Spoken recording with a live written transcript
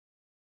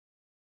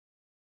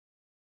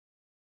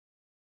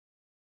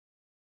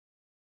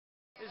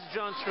This is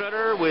John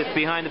Strutter with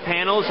Behind the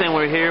Panels, and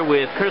we're here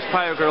with Curse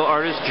Pirate Girl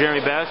artist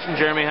Jeremy Bastian.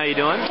 Jeremy, how you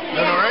doing? Doing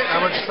all right.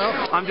 How about yourself?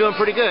 I'm doing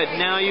pretty good.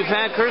 Now, you've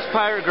had Curse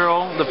Pirate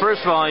Girl, the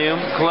first volume,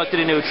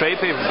 collected into a trade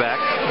paperback,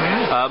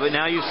 but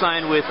now you've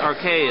signed with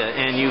Archaea,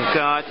 and you've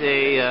got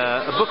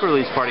a book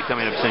release party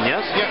coming up soon,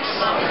 yes? Yes.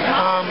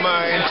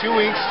 In 2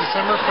 weeks,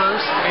 December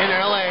 1st,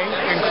 in LA,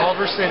 in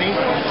Culver City.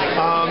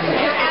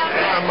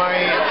 My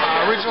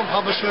original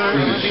publisher,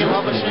 Olympian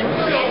Publishing,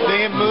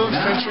 they have moved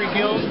Century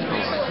Guild.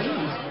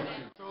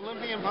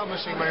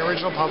 Publishing, my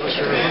original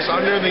publisher, who's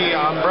under the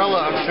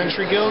umbrella of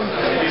Century Guild.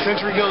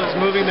 Century Guild is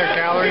moving their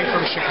gallery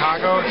from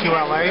Chicago to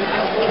LA,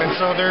 and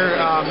so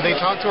they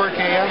talked to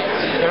Archaea,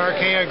 and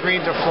Archaea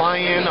agreed to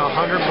fly in 100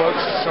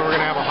 books, so we're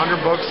going to have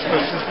 100 books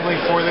specifically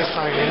for this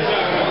signing,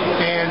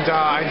 and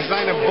I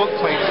designed a book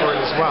plate for it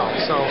as well.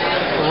 So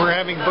we're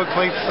having book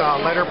plates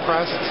letter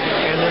pressed,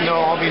 and then they'll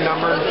all be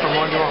numbered from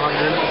 1 to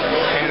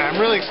 100, and I'm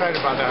really excited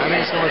about that. I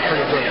think it's going to look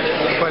pretty good.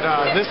 But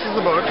this is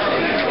the book.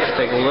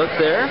 Take a look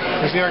there.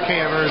 There's the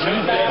Archaea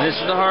version. This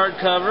is the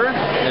hardcover.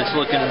 It's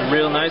looking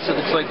real nice. It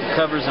looks like the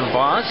cover's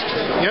embossed.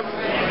 Yep.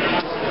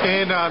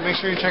 And make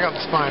sure you check out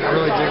the spine. I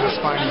really dig the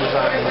spine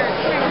design.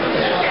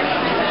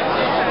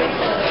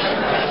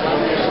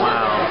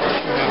 Wow.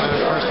 And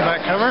the first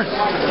back cover.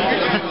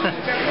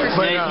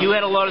 But, you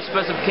had a lot of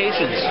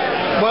specifications.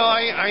 Well,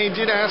 I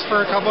did ask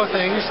for a couple of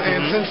things,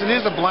 and since it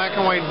is a black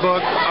and white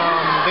book,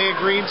 they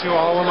agreed to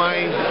all of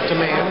my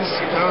demands.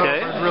 I don't know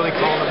if I'd really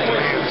call them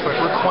demands, but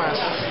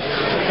requests.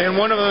 And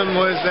one of them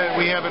was that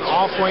we have an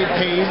off-white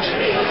page,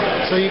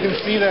 so you can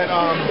see that,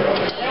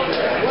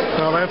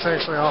 well, that's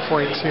actually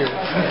off-white too.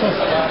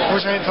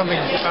 Wish I had something,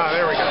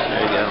 there we go.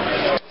 There you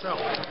go. So,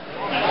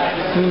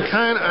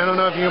 I don't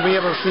know if you'll be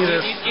able to see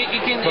this.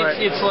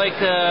 It's like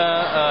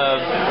a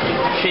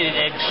shaded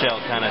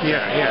eggshell kind of thing.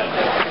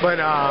 Yeah. But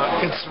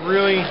it's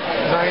really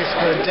nice.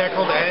 The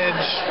deckled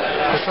edge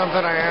is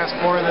something I asked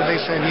for that they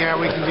said, yeah,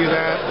 we can do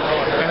that.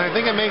 And I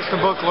think it makes the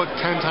book look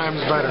 10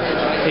 times better.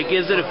 It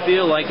gives it a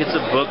feel like it's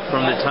a book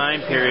from the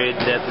time period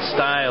that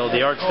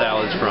the art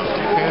style is from.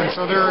 And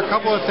so there are a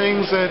couple of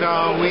things that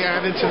we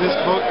added to this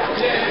book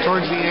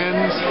towards the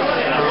end.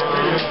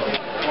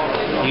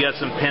 You got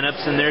some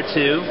pinups in there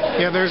too.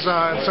 Yeah, it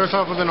starts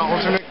off with an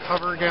alternate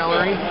cover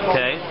gallery.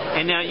 Okay.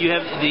 And now you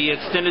have the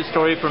extended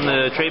story from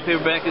the trade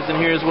paperback is in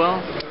here as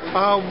well?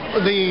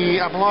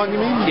 The epilogue,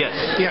 you mean? Yes.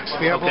 Yes,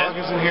 the epilogue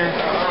is in here.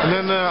 And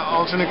then the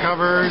alternate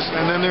covers,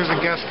 and then there's a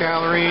guest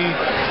gallery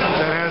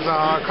that has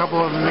a couple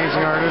of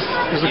amazing artists.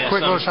 There's a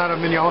quick little shot of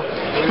Mignon.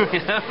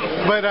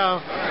 But,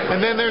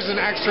 and then there's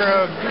an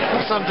extra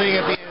something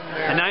at the end.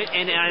 And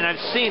I've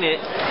seen it.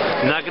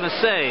 I'm not going to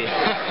say,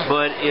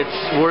 but it's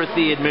worth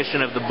the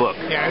admission of the book.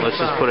 Yeah,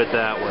 let's just put it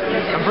that way.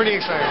 I'm pretty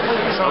excited.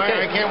 So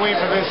I can't wait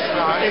for this.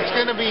 It's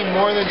going to be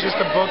more than just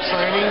a book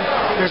signing.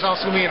 There's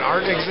also going to be an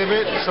art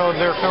exhibit. So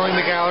they're filling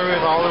the gallery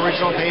with all the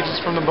original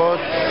pages from the book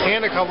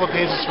and a couple of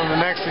pages from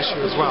the next issue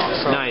as well.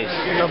 So nice.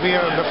 It'll be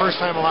the first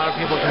time a lot of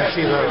people can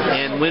see those.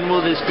 And when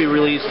will this be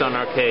released on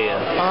Archaea?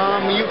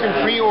 You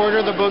can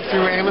pre-order the book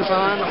through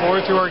Amazon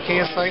or through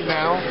Archaea's site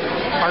now.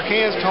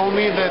 Archaea has told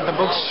me that the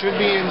books should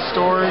be in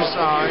stores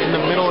in the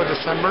middle of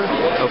December.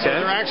 Okay. So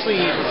they're actually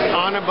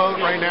on a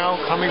boat right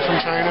now coming from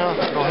China.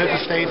 They'll hit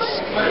the States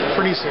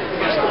pretty soon.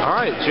 All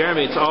right,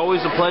 Jeremy, it's always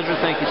a pleasure.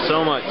 Thank you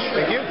so much.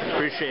 Thank you.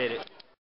 Appreciate it.